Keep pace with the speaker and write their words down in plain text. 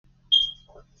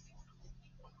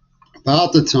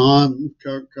About the time of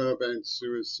Kurt Cobain's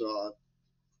suicide,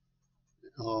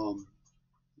 um,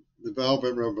 the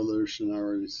Velvet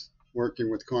Revolutionaries,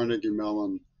 working with Carnegie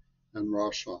Mellon and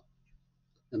Russia,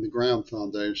 and the Graham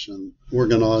Foundation,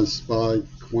 organized by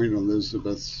Queen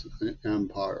Elizabeth's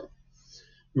empire,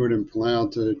 who had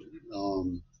implanted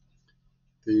um,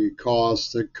 the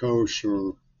caustic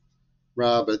kosher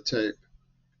rabbit tape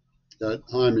that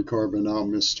Jaime Carbonell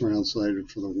mistranslated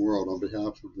for the world on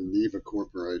behalf of the Neva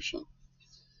Corporation.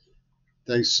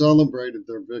 They celebrated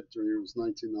their victory. It was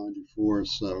 1994 or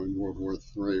so in World War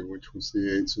III, which was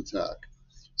the AIDS attack,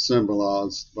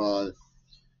 symbolized by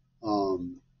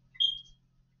um,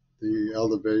 the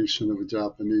elevation of a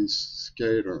Japanese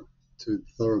skater to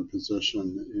third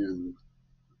position in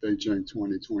Beijing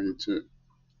 2022.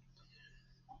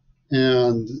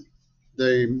 And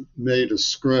they made a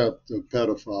script of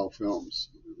pedophile films,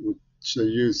 which they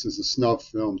used as a snuff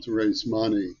film to raise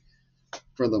money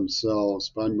for themselves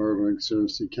by murdering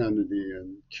Cersei Kennedy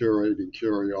and curating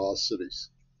curiosities.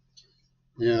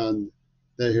 And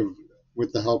they have,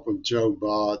 with the help of Joe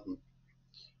Biden,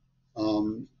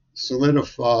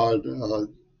 solidified a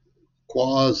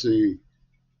quasi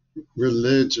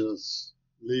religious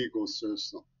legal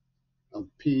system of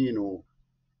penal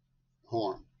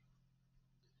harm,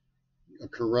 a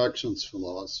corrections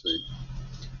philosophy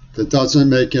that doesn't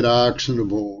make it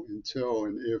actionable until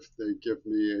and if they give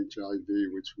me HIV,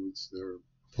 which was their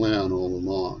plan all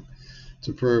along,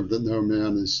 to prove that no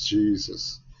man is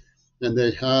Jesus. And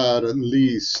they had at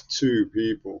least two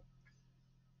people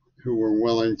who were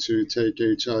willing to take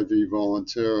HIV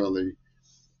voluntarily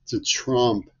to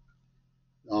trump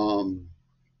um,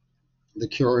 the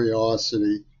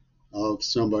curiosity of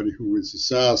somebody who was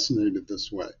assassinated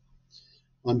this way.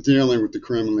 I'm dealing with the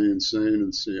criminally insane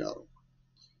in Seattle.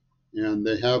 And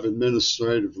they have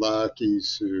administrative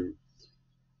lackeys who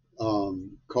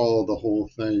call the whole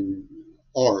thing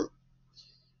art.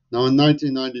 Now, in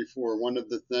 1994, one of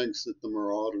the things that the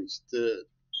Marauders did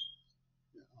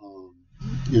um,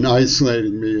 in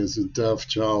isolating me as a deaf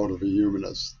child of a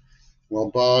humanist,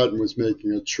 while Biden was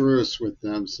making a truce with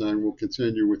them, saying we'll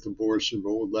continue with abortion,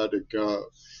 but we'll let it go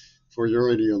for your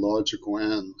ideological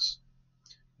ends,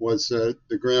 was that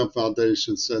the Graham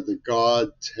Foundation said that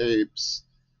God tapes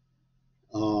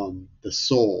the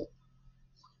soul.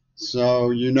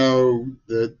 So you know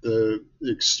that the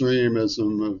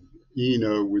extremism of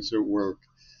Eno was at work,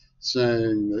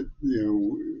 saying that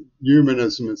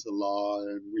humanism is a lie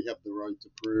and we have the right to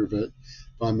prove it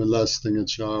by molesting a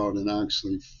child and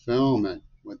actually filming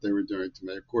what they were doing to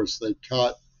me. Of course, they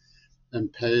cut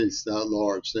and paste that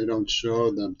large. They don't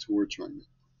show them torturing me.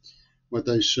 What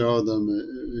they show them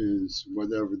is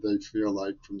whatever they feel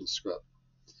like from the script.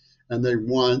 And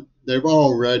they've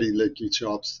already licky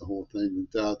chops the whole thing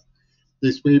to death.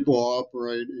 These people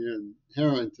operate in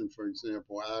Harrington, for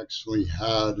example, actually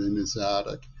had in his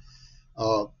attic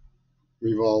a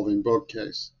revolving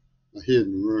bookcase, a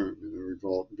hidden room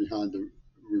behind a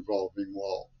revolving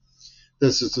wall.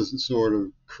 This is the sort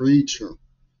of creature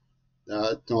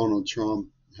that Donald Trump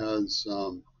has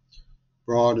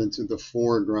brought into the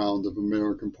foreground of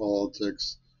American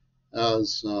politics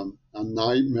as a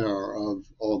nightmare of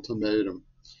ultimatum.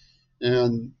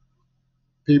 And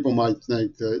people might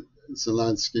think that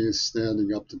Zelensky is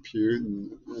standing up to Putin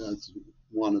as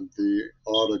one of the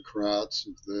autocrats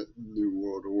of the New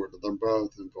World Order. They're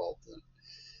both involved in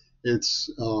it. It's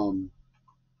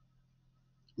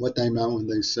what they meant when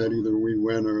they said either we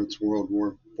win or it's World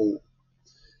War IV.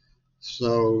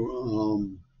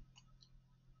 So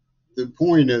the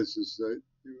point is that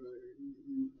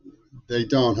they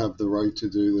don't have the right to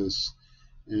do this,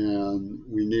 and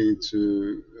we need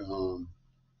to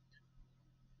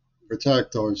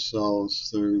protect ourselves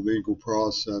through legal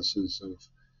processes of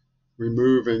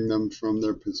removing them from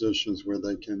their positions where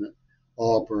they can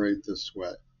operate this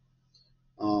way.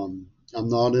 I'm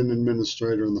not an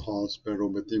administrator in the hospital,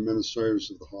 but the administrators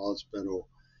of the hospital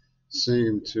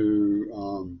seem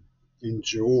to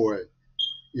enjoy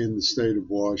in the state of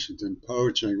Washington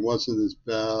poaching. It wasn't as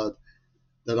bad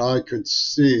that I could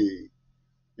see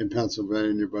in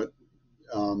Pennsylvania, but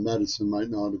medicine might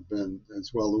not have been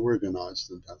as well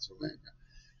organized in Pennsylvania.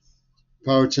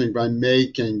 Poaching by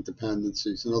making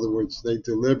dependencies. In other words, they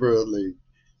deliberately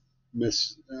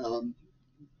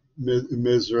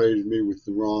miserated me with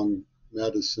the wrong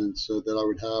medicine so that I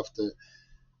would have to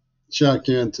check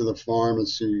into the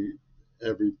pharmacy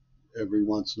every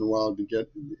once in a while to get,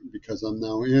 because I'm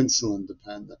now insulin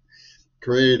dependent.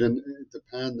 Creating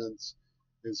dependence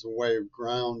is a way of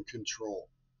ground control.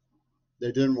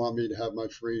 They didn't want me to have my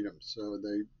freedom,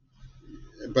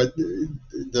 but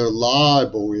their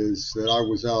libel is that I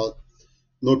was out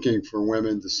looking for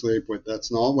women to sleep with.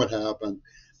 That's not what happened.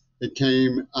 It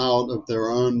came out of their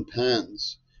own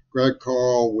pens. Greg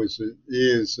Carl is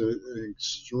an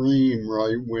extreme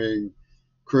right-wing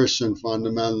Christian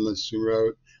fundamentalist who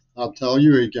wrote, I'll tell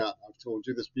you again, I've told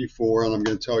you this before, and I'm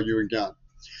going to tell you again.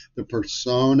 The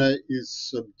persona is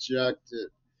subjected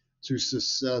to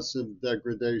successive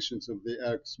degradations of the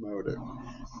X motive.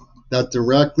 That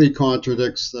directly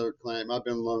contradicts their claim. I've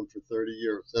been alone for 30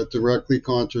 years. That directly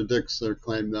contradicts their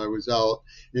claim that I was out,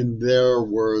 in their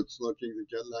words, looking to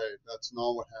get laid. That's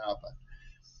not what happened.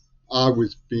 I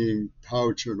was being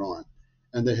poached on,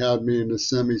 and they had me in a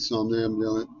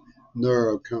semi-somnambulant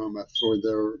neurocoma for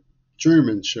their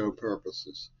Truman Show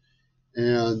purposes.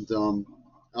 And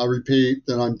I repeat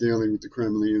that I'm dealing with the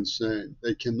criminally insane.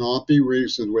 They cannot be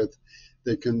reasoned with.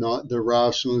 They cannot. Their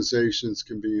rationalizations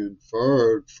can be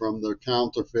inferred from their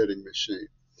counterfeiting machine.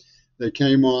 They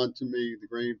came on to me, the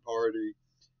Green Party,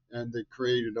 and they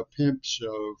created a pimp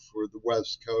show for the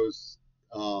West Coast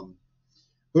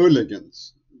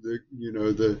hooligans.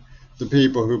 The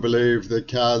people who believe that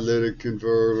catalytic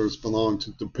converters belong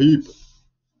to the people,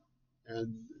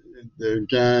 and the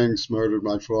gangs murdered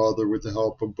my father with the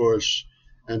help of Bush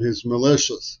and his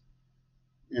militias.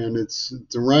 And it's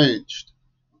deranged.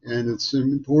 And it's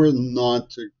important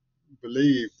not to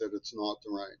believe that it's not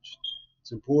deranged.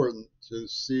 It's important to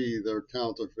see their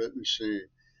counterfeit machine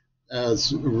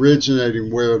as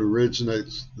originating where it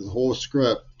originates. The whole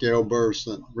script, Gail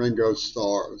Burson, Ringo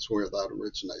Starr is where that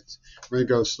originates.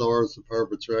 Ringo Starr is the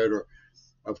perpetrator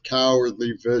of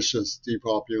cowardly, vicious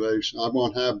depopulation. I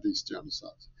won't have these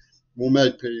genocides. We'll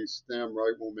make peace. Damn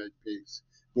right we'll make peace.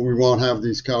 But we won't have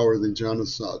these cowardly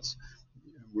genocides.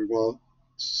 We won't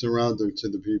surrender to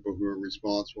the people who are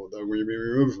responsible. They will be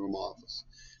removed from office.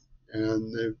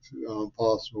 And if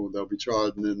possible, they'll be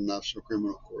tried in the International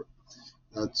Criminal Court.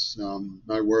 That's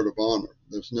my word of honor.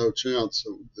 There's no chance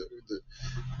that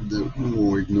we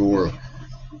will ignore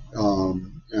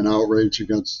an outrage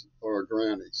against our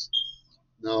grannies.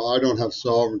 Now, I don't have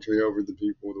sovereignty over the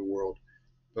people of the world,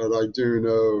 but I do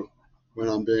know when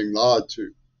I'm being lied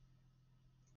to.